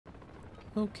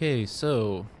Okay,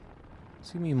 so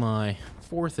it's gonna be my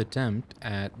fourth attempt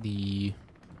at the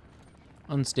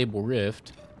unstable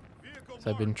rift.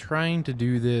 So I've been trying to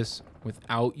do this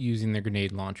without using the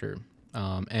grenade launcher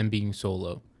and being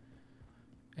solo.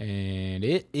 And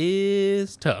it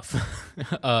is tough,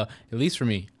 at least for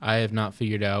me. I have not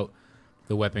figured out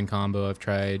the weapon combo. I've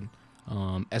tried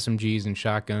SMGs and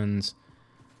shotguns.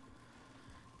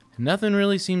 Nothing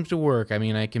really seems to work. I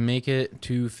mean, I can make it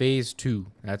to phase 2.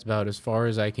 That's about as far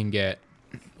as I can get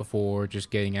before just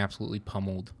getting absolutely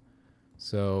pummeled.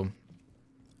 So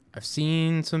I've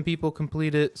seen some people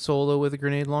complete it solo with a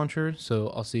grenade launcher, so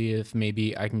I'll see if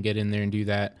maybe I can get in there and do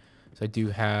that. So I do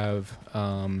have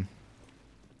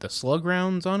the slug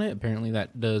rounds on it. Apparently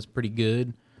that does pretty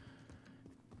good.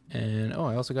 And oh,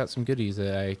 I also got some goodies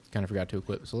that I kind of forgot to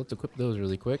equip. So let's equip those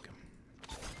really quick.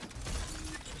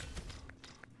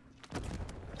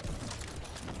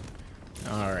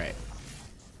 All right.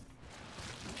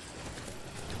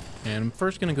 And I'm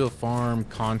first going to go farm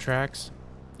contracts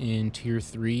in tier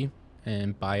 3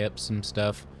 and buy up some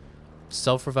stuff.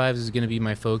 Self-revives is going to be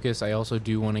my focus. I also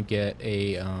do want to get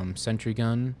a sentry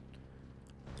gun.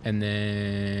 And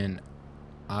then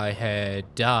I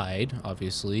had died,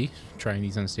 obviously, trying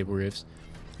these unstable rifts.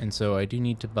 And so I do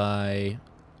need to buy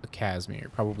a Casimir,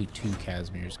 probably 2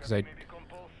 Casimirs, because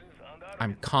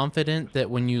I'm confident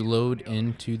that when you load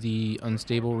into the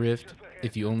unstable rift,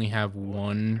 if you only have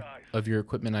 1 of your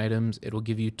equipment items, it'll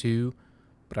give you 2,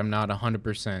 but I'm not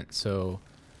 100%, so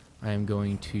I am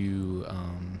going to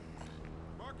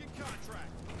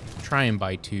try and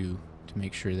buy 2 to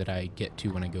make sure that I get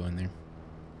 2 when I go in there.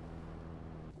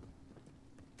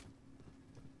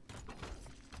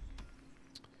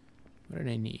 What did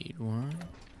I need? 1,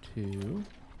 2.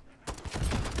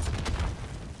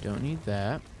 Don't need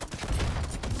that.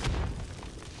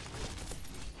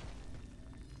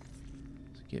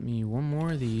 So get me 1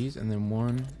 more of these, and then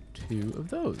 1, 2 of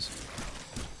those.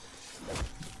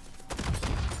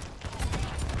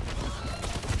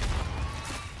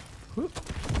 Whoop.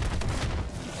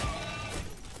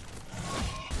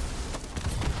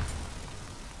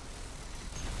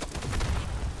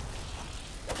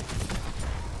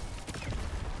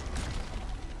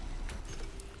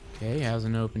 Okay,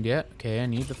 hasn't opened yet. Okay, I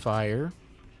need the fire.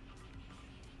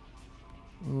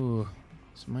 Ooh,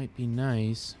 this might be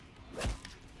nice.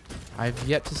 I've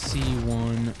yet to see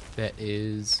one that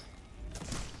is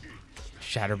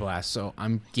Shatterblast, so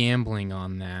I'm gambling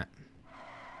on that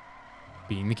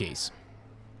being the case.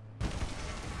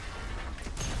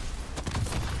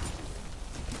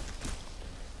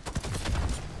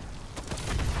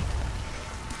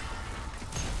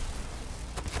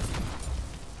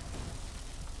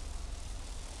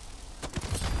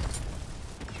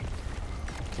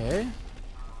 Okay.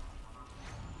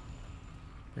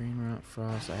 Brain rot,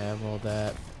 frost, I have all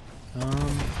that.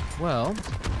 Well,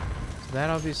 so that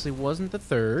obviously wasn't the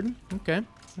 3rd. Okay,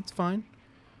 that's fine.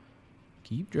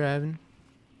 Keep driving.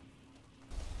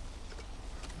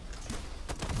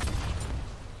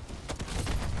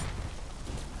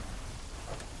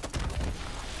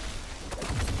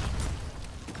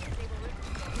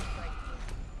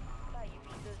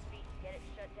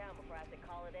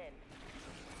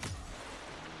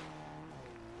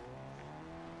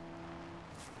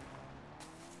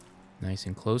 Nice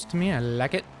and close to me. I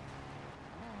like it.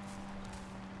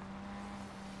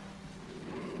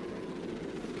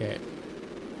 Okay.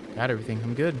 Got everything.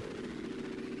 I'm good.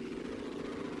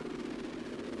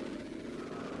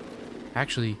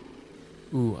 Actually,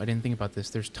 ooh, I didn't think about this.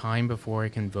 There's time before I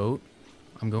can vote.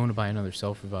 I'm going to buy another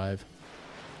self-revive.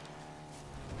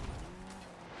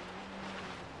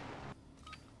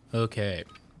 Okay.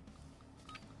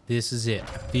 This is it.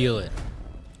 I feel it.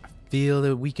 I feel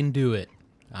that we can do it.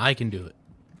 I can do it.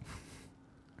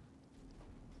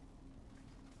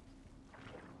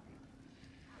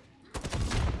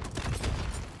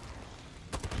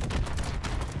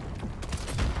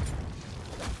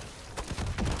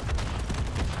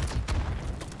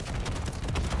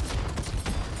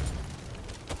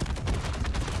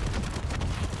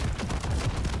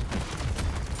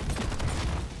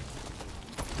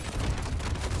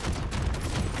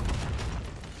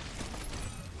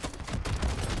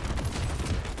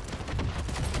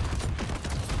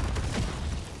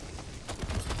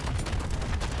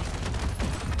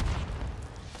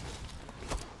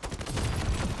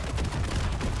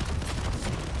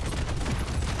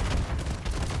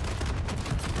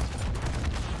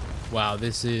 Wow,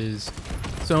 this is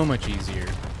so much easier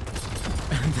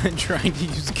than trying to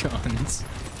use guns.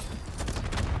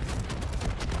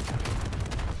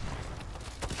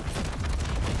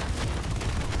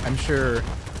 I'm sure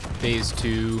Phase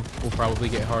 2 will probably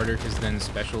get harder because then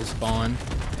specials spawn,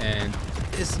 and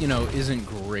this, you know, isn't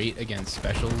great against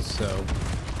specials, so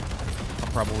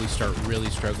I'll probably start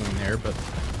really struggling there. But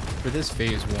for this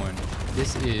Phase 1,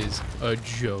 this is a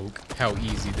joke how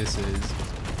easy this is.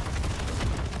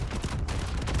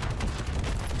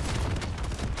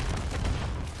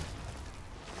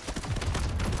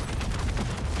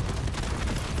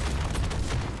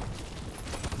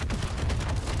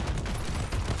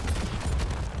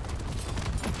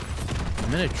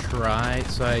 I'm gonna try,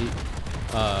 so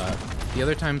the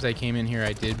other times I came in here,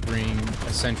 I did bring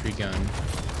a sentry gun.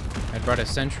 I brought a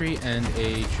sentry and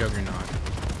a juggernaut.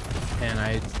 And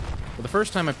well, the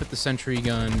first time I put the sentry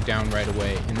gun down right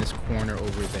away in this corner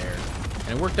over there.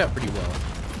 And it worked out pretty well.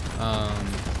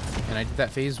 And I did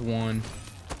that Phase 1.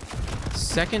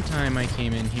 Second time I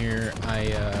came in here,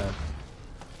 I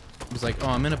was like, oh,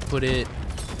 I'm gonna put it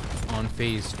on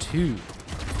Phase 2.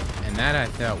 And that I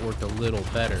thought worked a little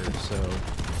better, so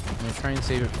I'm gonna try and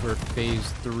save it for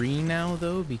Phase 3 now,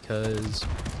 though, because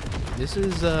this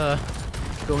is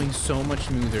going so much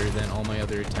smoother than all my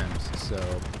other attempts. So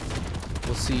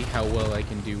we'll see how well I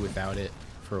can do without it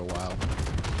for a while.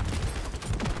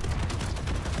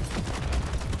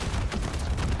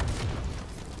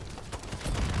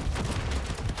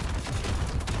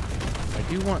 I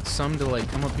do want some to like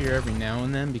come up here every now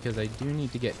and then because I do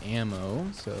need to get ammo,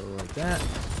 so like that.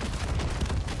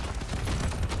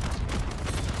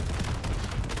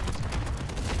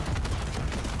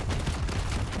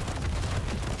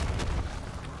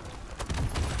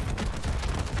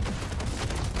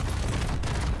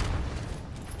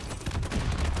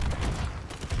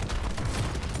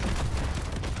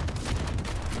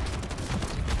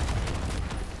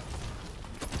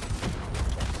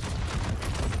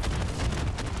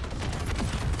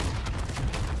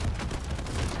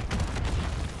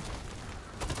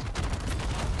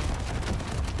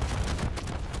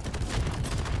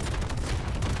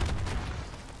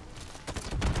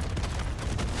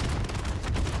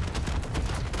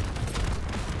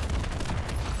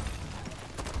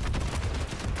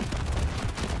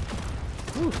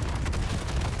 Whew.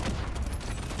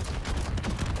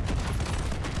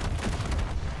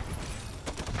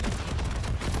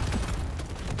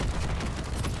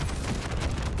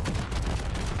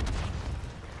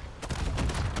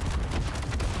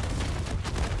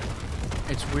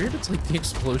 It's weird, it's like the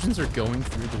explosions are going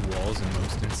through the walls in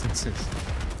most instances.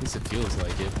 At least it feels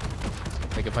like it.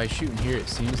 Like if I shoot in here, it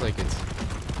seems like it's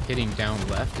hitting down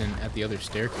left and at the other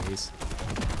staircase.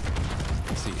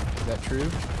 Let's see, is that true?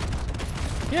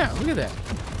 Yeah, look at that.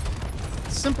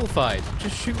 Simplified.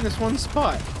 Just shoot in this one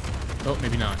spot. Oh,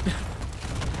 maybe not.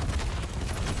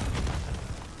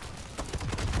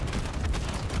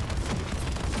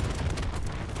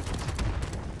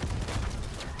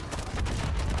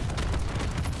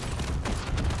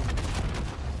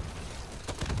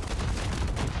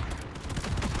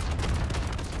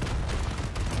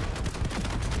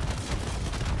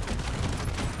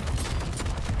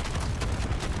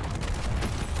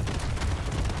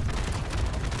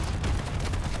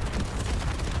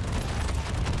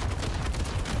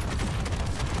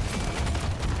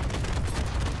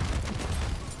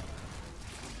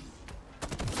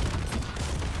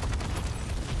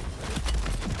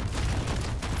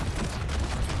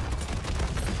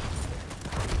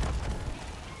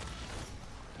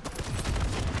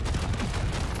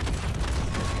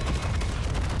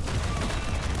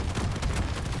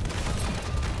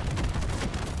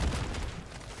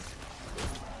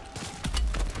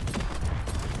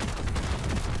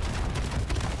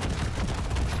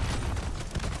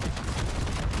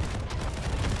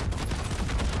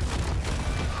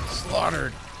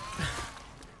 Slaughtered.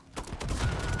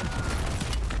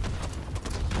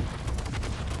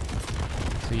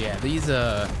 So yeah, these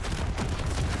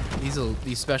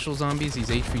special zombies, these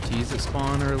HVTs that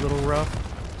spawn are a little rough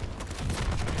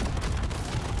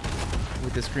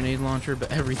with this grenade launcher,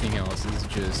 but everything else is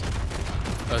just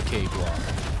a cakewalk.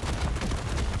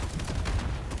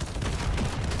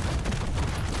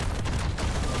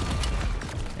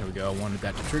 There we go. I wanted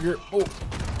that to trigger. Oh.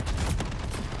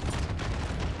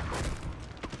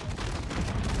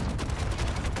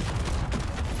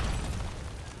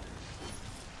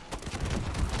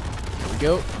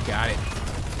 Go. Got it.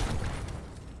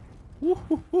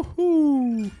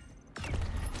 Woo-hoo-hoo-hoo.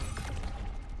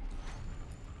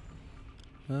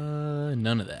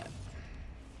 None of that.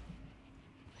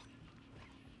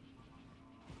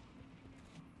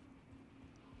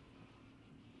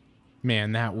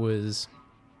 Man, that was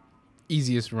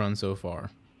easiest run so far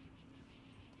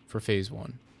for Phase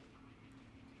 1.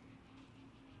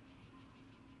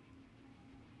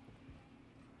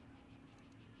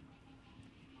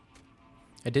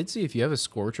 I did see if you have a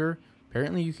Scorcher,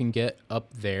 apparently you can get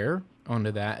up there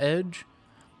onto that edge.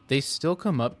 They still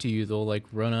come up to you. They'll like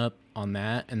run up on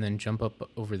that and then jump up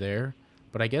over there.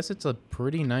 But I guess it's a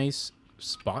pretty nice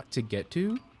spot to get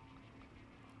to.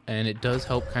 And it does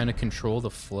help kind of control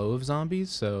the flow of zombies.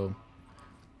 So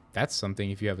that's something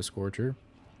if you have a Scorcher.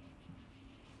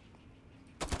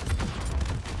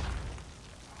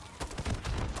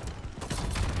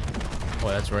 Oh,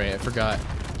 that's right. I forgot.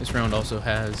 This round also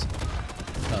has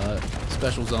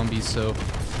special zombies, so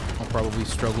I'll probably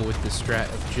struggle with the strat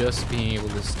of just being able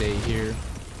to stay here.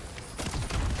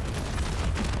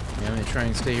 Yeah, I'm going to try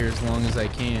and stay here as long as I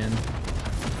can.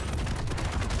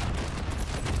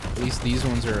 At least these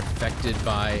ones are affected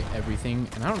by everything.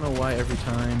 And I don't know why every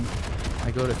time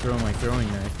I go to throw my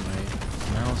throwing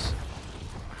knife, my mouse,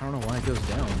 I don't know why it goes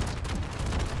down.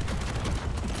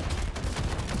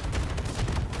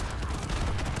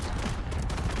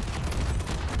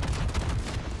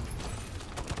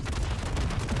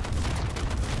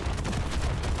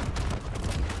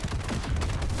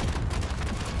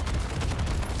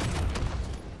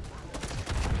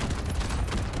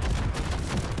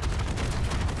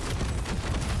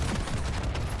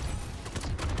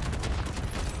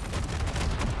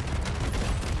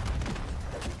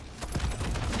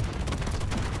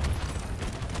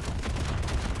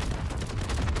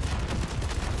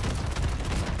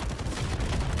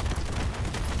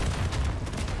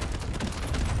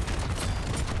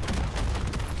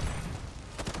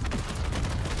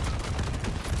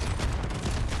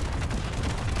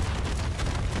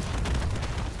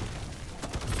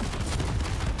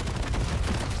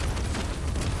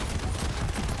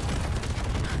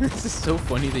 This is so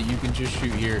funny that you can just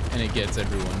shoot here and it gets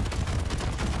everyone.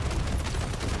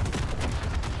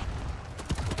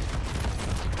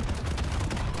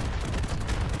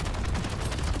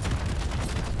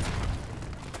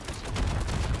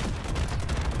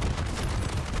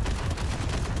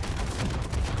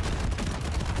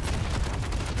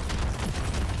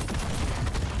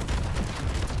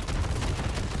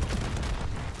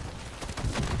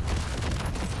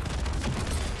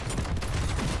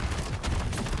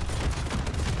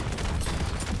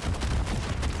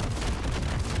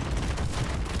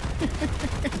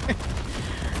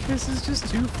 This is just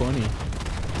too funny.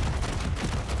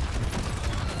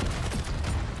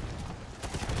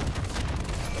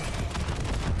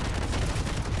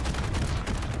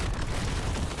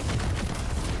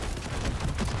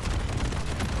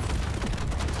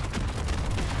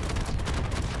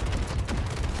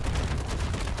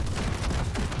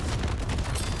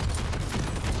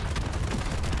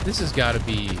 This has got to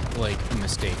be like a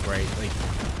mistake, right? Like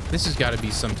this has got to be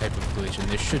some type of collision.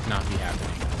 This should not be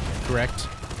happening, correct?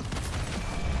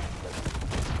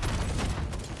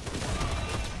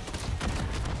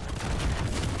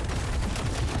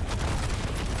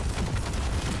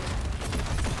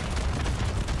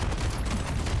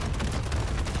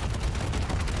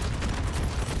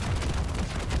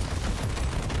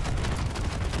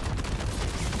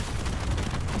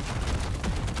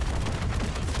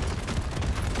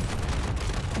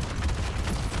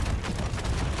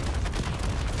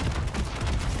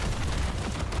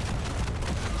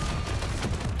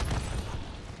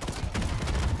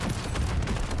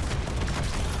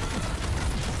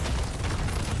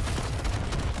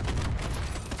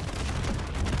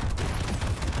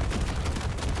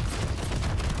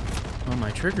 Well,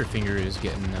 my trigger finger is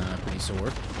getting pretty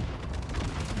sore.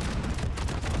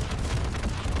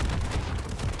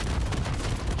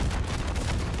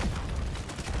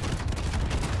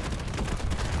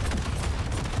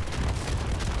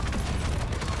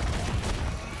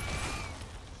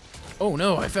 Oh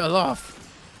no, I fell off.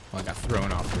 Well, I got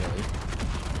thrown off, really.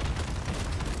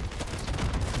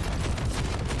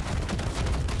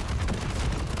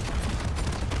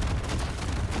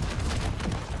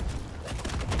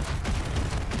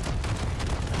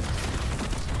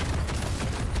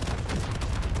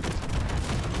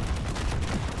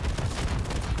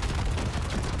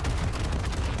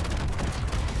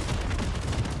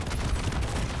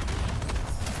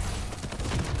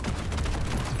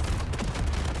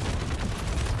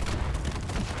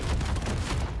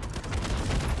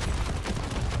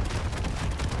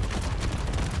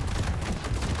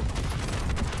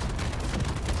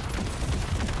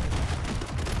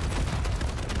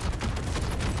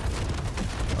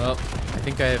 Well, I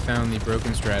think I have found the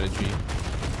broken strategy.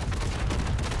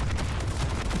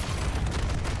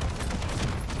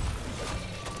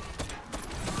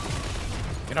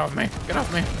 Get off me! Get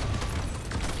off me!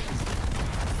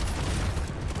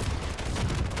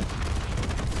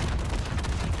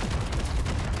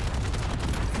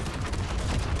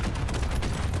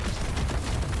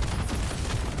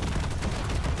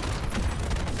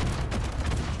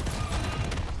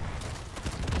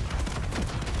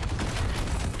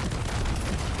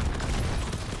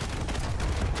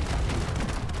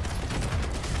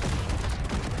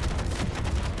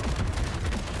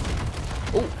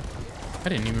 I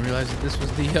didn't even realize that this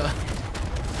was the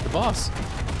boss.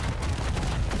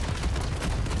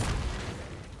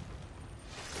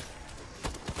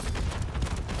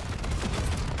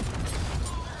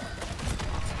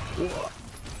 Whoa.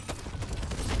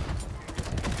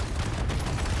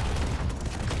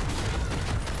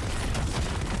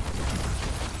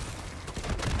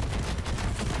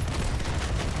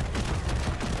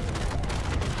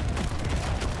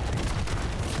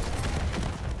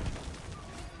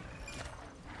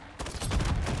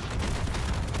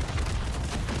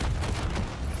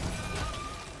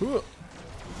 Whoa.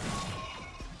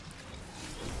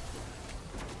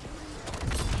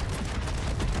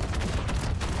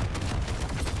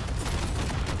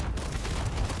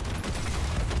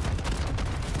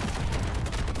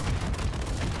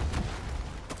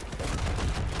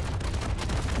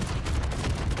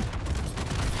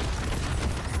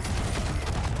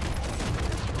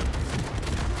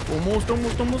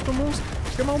 Almost.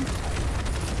 Come on.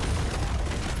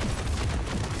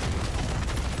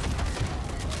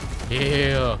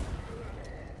 Yeah.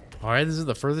 Alright, this is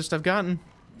the furthest I've gotten.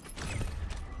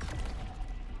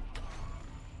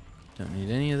 Don't need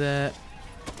any of that.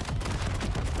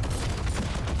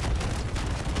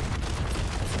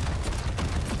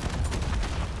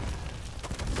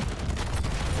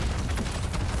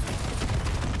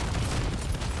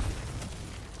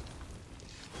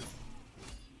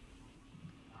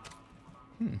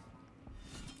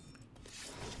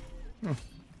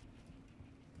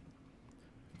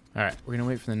 Alright, we're gonna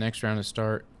wait for the next round to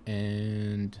start,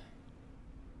 and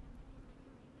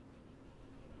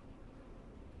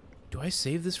do I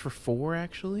save this for 4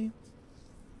 actually?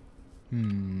 Yeah,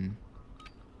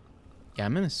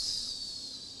 I'm gonna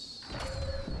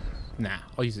nah,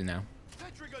 I'll use it now.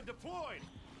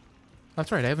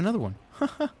 That's right, I have another one.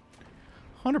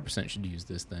 100% should use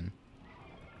this then.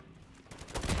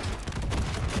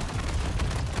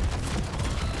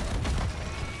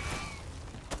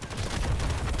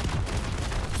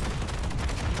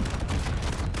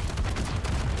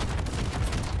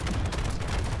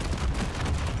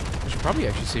 Probably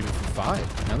actually save it for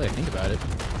 5, now that I think about it.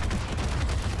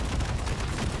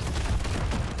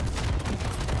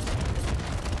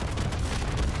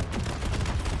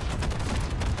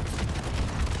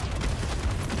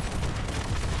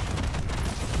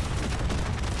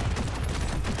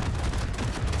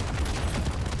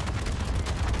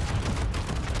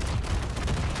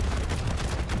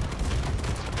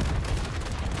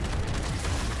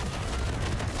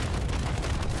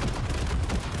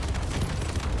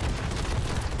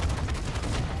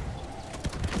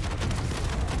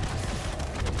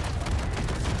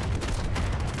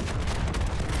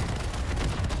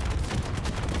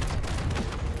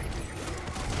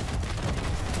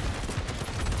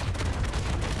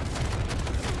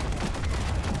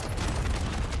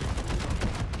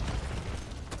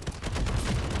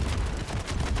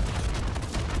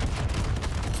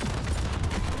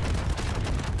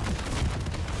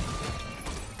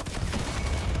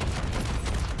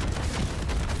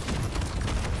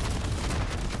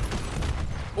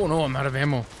 Oh no, I'm out of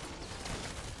ammo.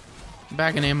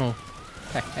 Back in ammo.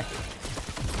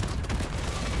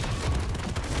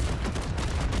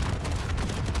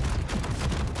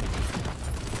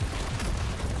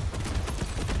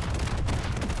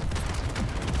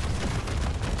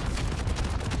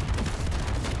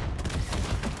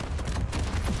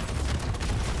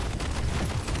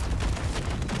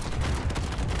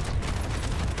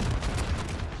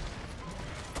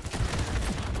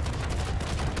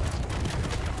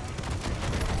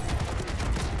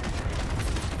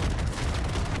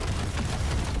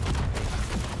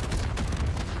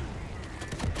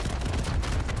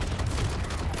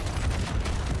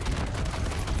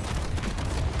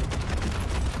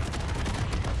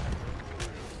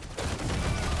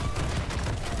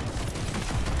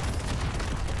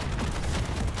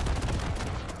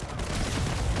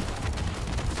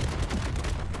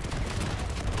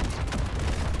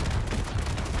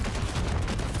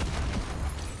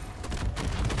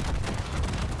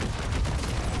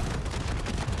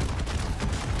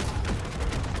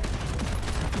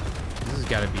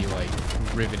 Gotta be like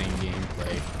riveting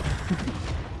gameplay.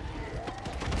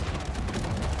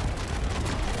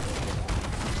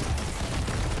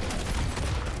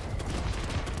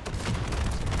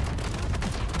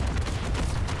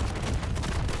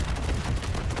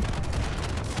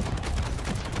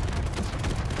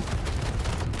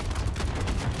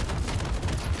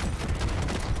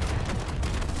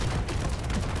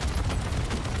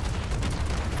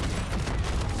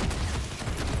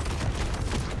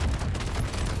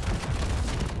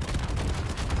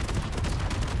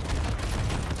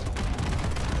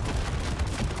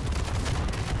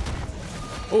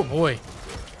 Oh boy.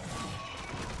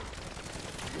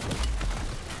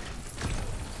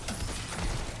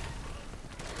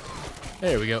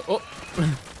 There we go. Oh.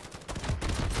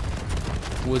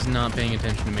 Was not paying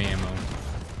attention to my ammo.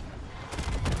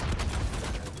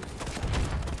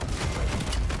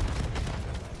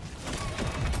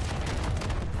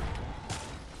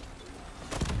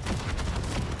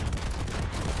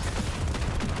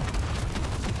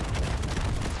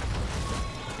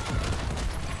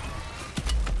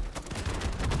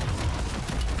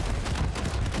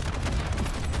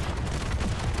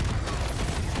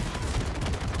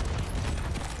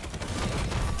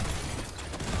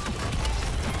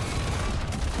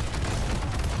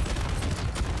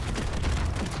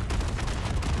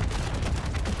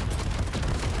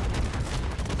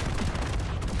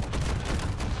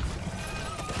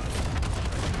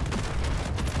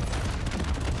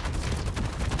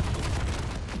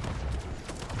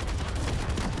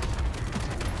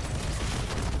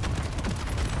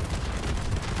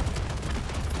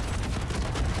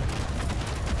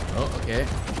 Oh, okay.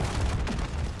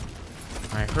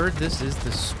 I heard this is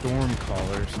the Storm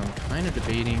Caller, so I'm kind of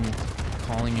debating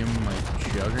calling him my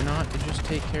Juggernaut to just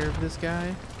take care of this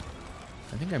guy.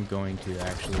 I think I'm going to,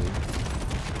 actually.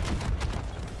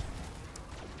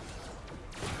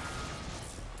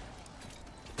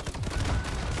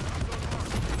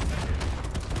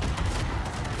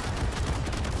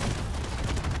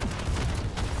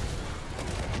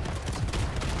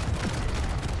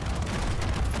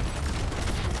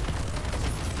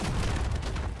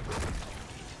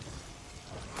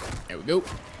 There we go.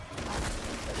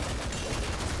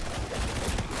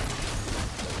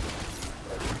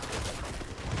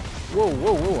 Whoa,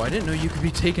 whoa, whoa. I didn't know you could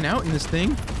be taken out in this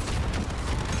thing.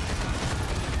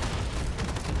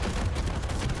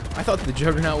 I thought the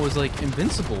Juggernaut was, like,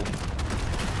 invincible.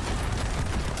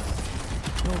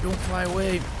 No, don't fly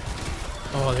away.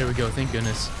 Oh, there we go. Thank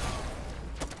goodness.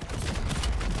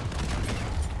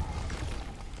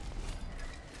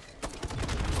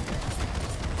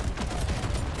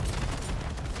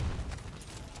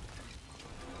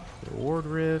 Ward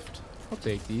Rift. I'll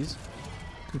take these.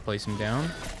 Can place them down.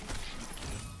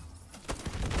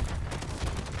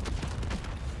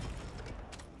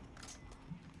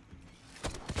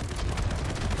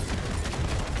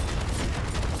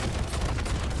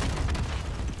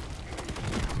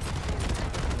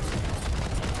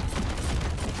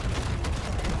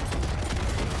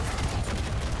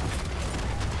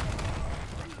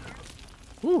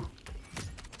 Whew.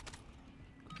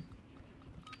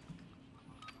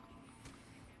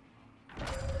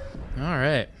 All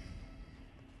right.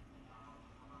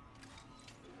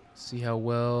 See how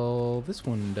well this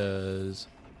one does.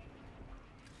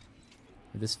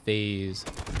 This phase.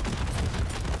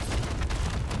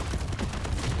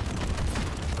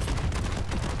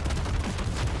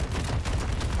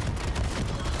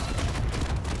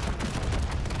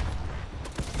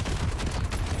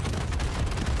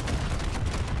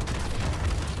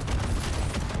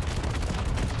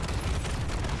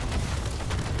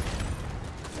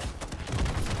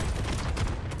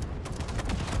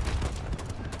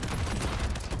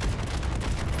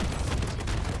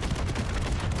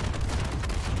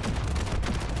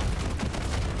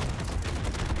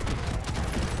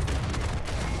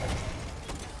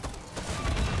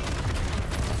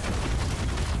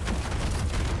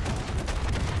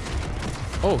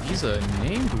 Oh, he's a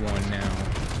named one now.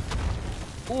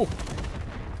 Oh,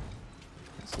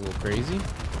 that's a little crazy.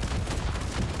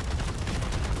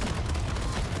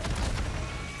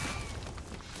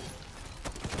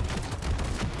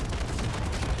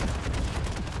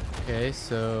 Okay,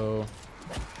 so...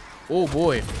 Oh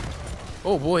boy.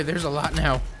 Oh boy, there's a lot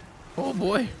now. Oh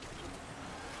boy.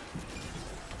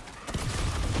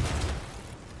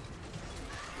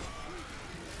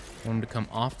 Want him to come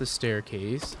off the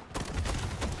staircase.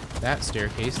 That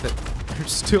staircase that they're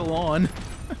still on.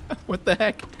 What the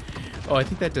heck? Oh, I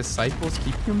think that Disciple's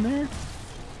keeping him there?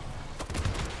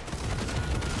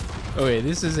 Okay,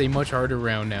 this is a much harder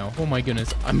round now. Oh my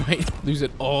goodness, I might lose it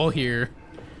all here.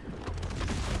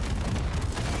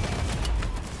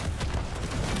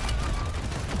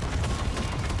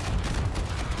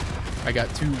 I got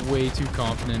way too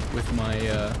confident with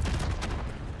my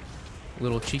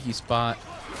little cheeky spot.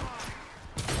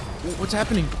 What's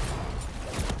happening?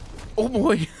 Oh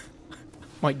boy.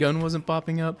 My gun wasn't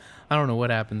popping up. I don't know what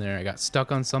happened there. I got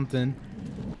stuck on something.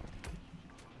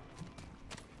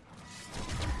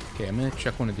 Okay, I'm gonna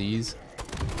check one of these.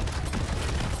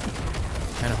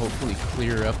 Kind of hopefully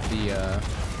clear up the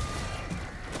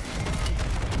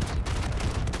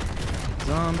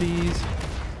zombies.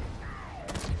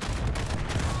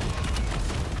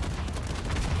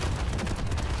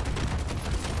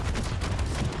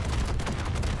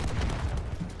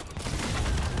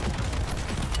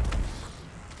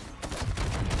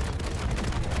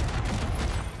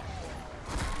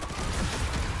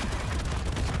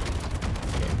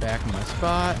 back in my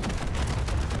spot.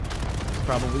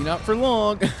 Probably not for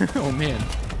long. Oh man.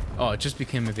 Oh, it just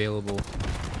became available.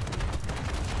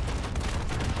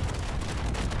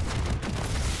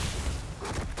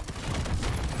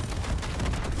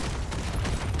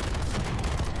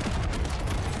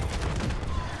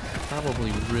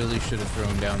 Probably really should have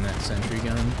thrown down that sentry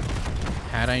gun.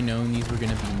 Had I known these were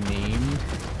going to be named,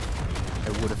 I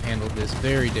would have handled this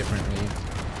very differently.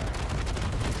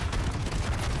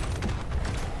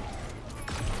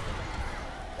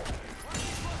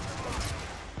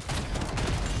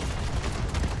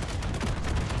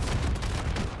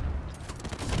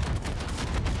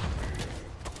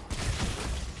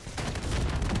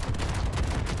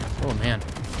 Oh man.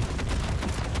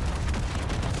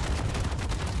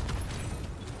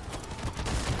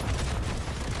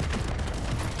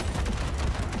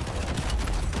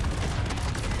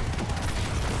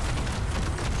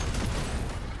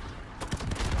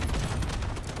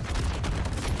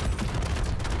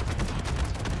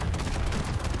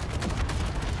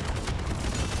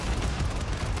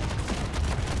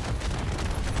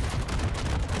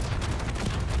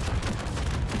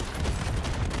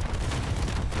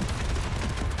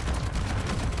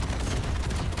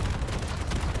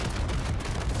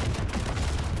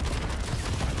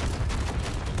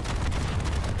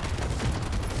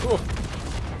 Oh,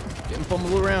 getting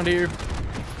pummeled around here.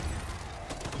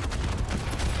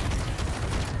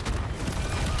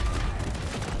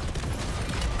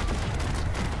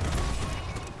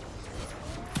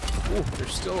 Oh, they're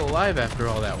still alive after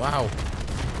all that. Wow.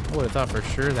 I would have thought for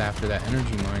sure that after that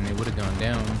energy mine they would have gone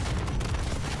down.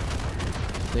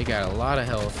 They got a lot of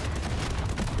health.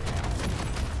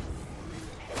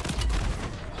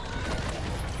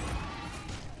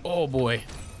 Oh boy.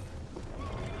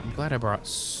 I'm glad I brought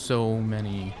so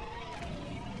many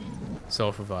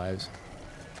self-revives.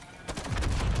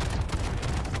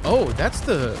 Oh, that's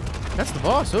the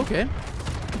boss, okay.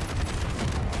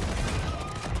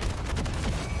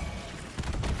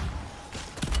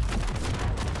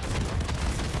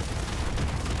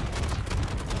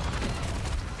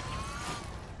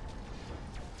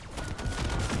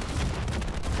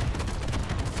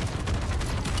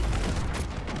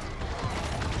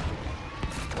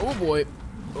 Oh boy.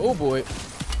 Oh boy.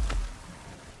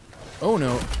 Oh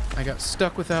no. I got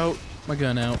stuck without my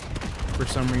gun out for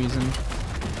some reason.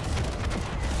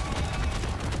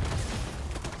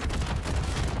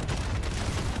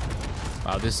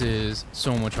 Wow, this is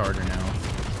so much harder now.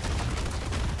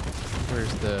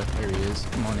 Where's the... There he is.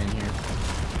 Come on in here.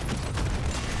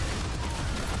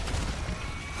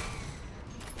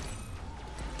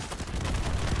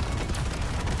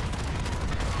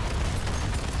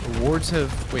 Rewards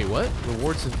have... Wait, what?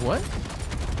 Rewards have what?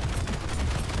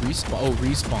 Respawn. Oh,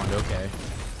 respawned. Okay. I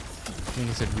think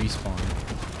it said respawn.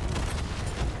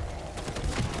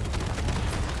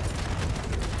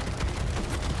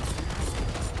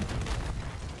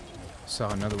 Saw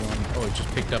another one. Oh, it just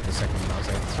picked up a second one. I was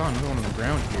like, I saw another one on the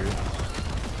ground here.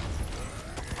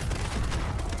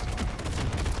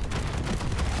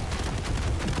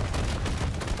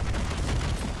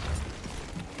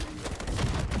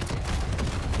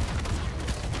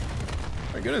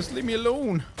 My goodness, leave me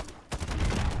alone.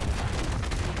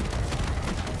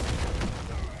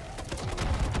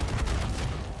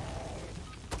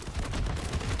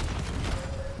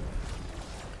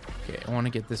 Okay, I want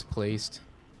to get this placed.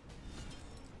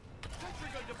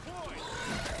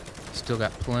 Still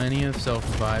got plenty of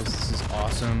self-revives. This is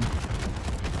awesome.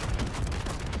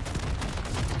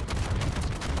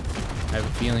 I have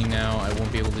a feeling now I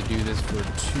won't be able to do this for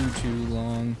too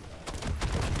long.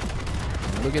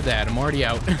 Look at that, I'm already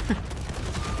out.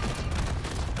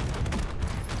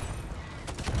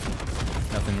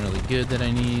 Nothing really good that I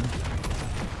need.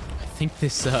 I think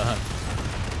this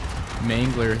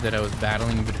mangler that I was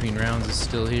battling in between rounds is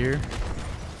still here.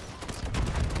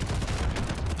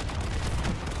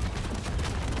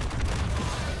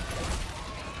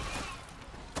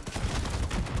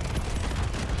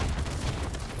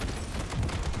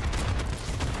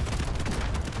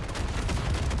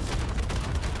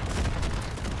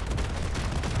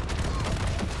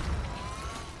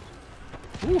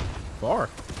 Ooh, far.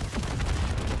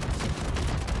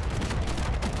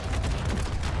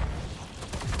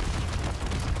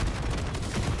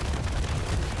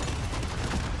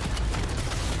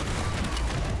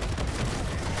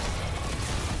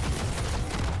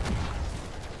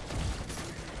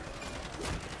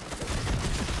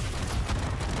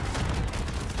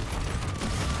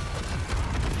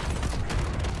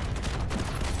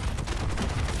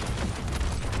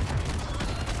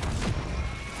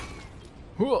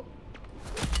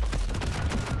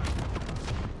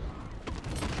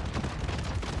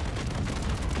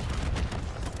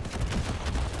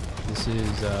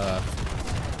 is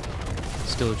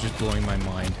still just blowing my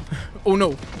mind. Oh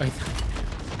no,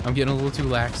 I'm getting a little too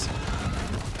lax.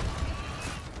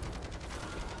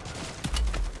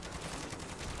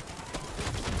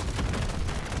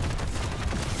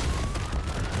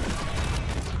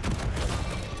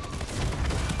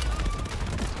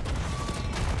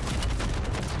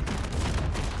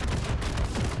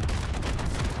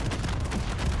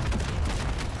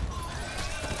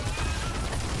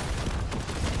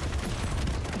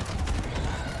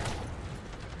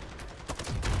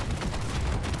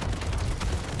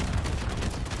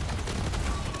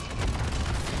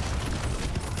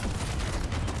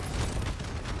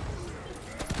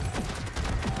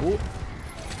 Oh.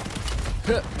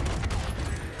 Huh.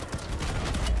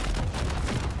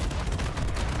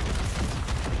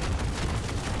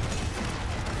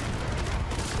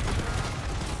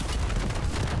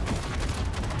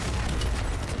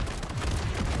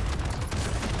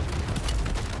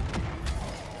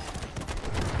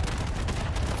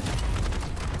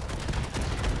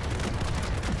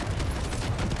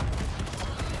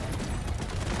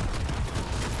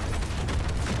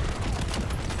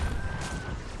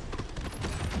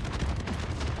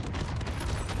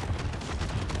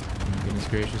 Goodness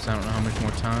gracious, I don't know how much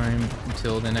more time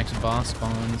until the next boss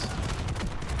spawns.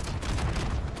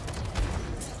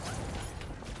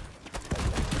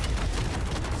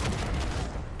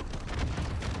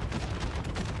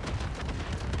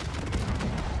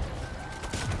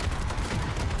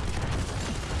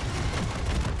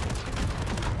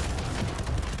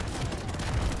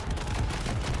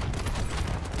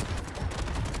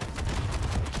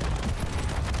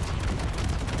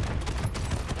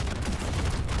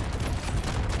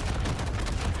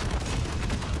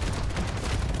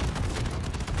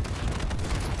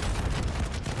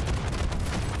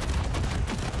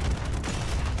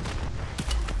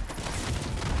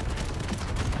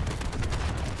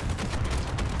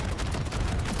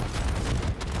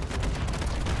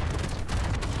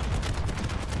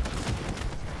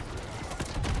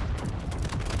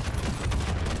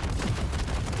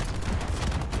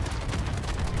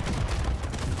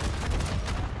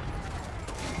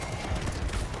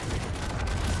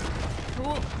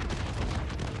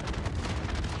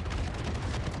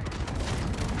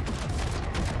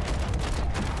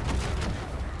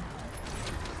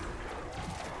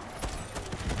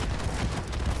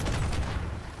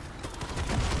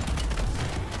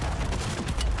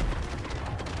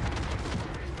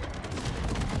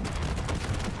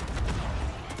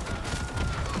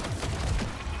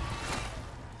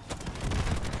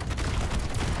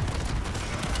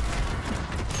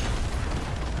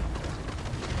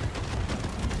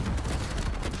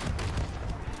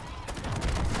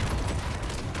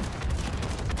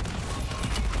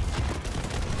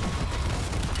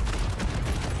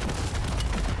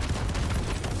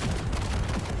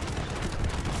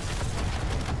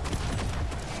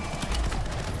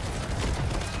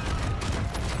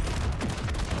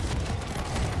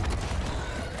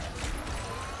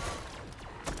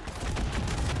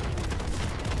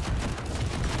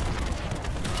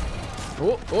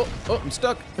 Oh, I'm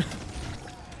stuck.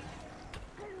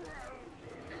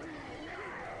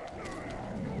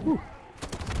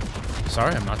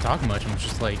 Sorry, I'm not talking much. I'm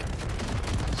just like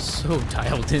so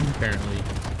dialed in apparently.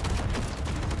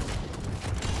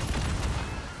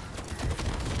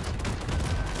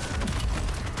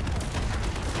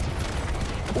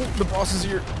 Oh, the boss is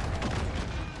here.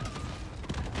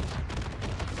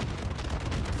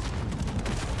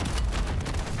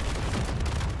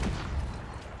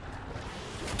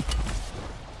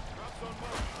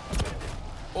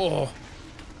 Oh.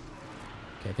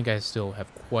 Okay, I think I still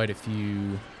have quite a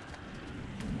few.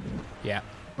 Yeah.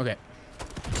 Okay.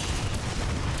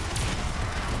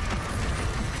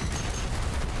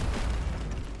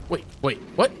 Wait,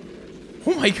 what?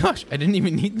 Oh my gosh, I didn't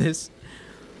even need this.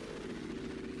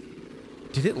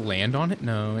 Did it land on it?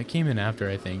 No, it came in after,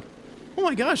 I think. Oh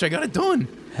my gosh, I got it done.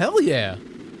 Hell yeah.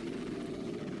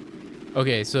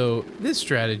 Okay, so this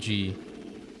strategy,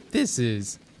 this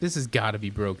has got to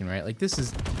be broken, right? Like, this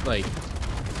is, like,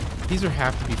 these are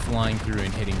have to be flying through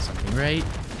and hitting something, right?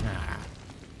 Nah.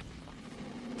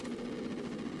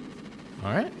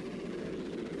 All right.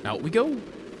 Out we go.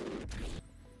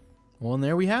 Well, and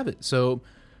there we have it. So,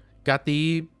 got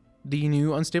the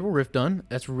new Unstable Rift done.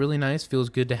 That's really nice. Feels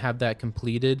good to have that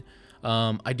completed.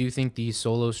 I do think the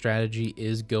solo strategy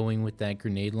is going with that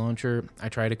grenade launcher. I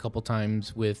tried a couple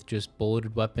times with just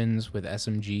bulleted weapons, with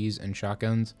SMGs and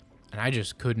shotguns, and I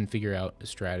just couldn't figure out a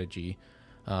strategy.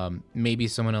 Maybe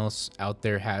someone else out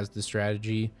there has the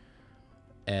strategy,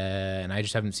 and I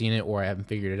just haven't seen it, or I haven't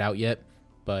figured it out yet.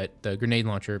 But the grenade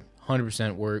launcher,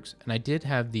 100% works. And I did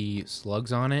have the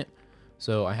slugs on it,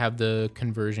 so I have the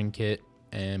conversion kit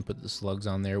and put the slugs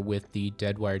on there with the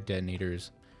Deadwire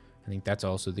Detonators. I think that's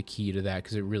also the key to that,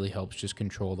 because it really helps just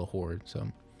control the horde. So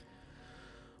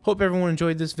hope everyone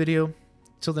enjoyed this video.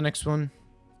 Till the next one,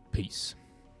 peace.